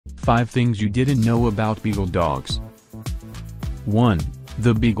5 things you didn't know about beagle dogs. 1.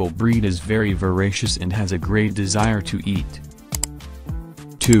 The beagle breed is very voracious and has a great desire to eat.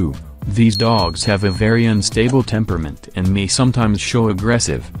 2. These dogs have a very unstable temperament and may sometimes show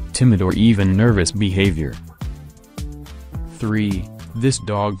aggressive, timid or even nervous behavior. 3. This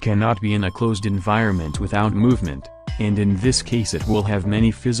dog cannot be in a closed environment without movement, and in this case it will have many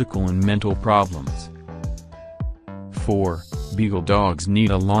physical and mental problems. 4. Beagle dogs need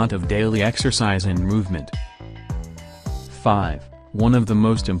a lot of daily exercise and movement. 5. One of the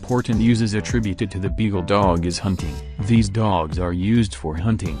most important uses attributed to the beagle dog is hunting. These dogs are used for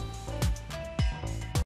hunting.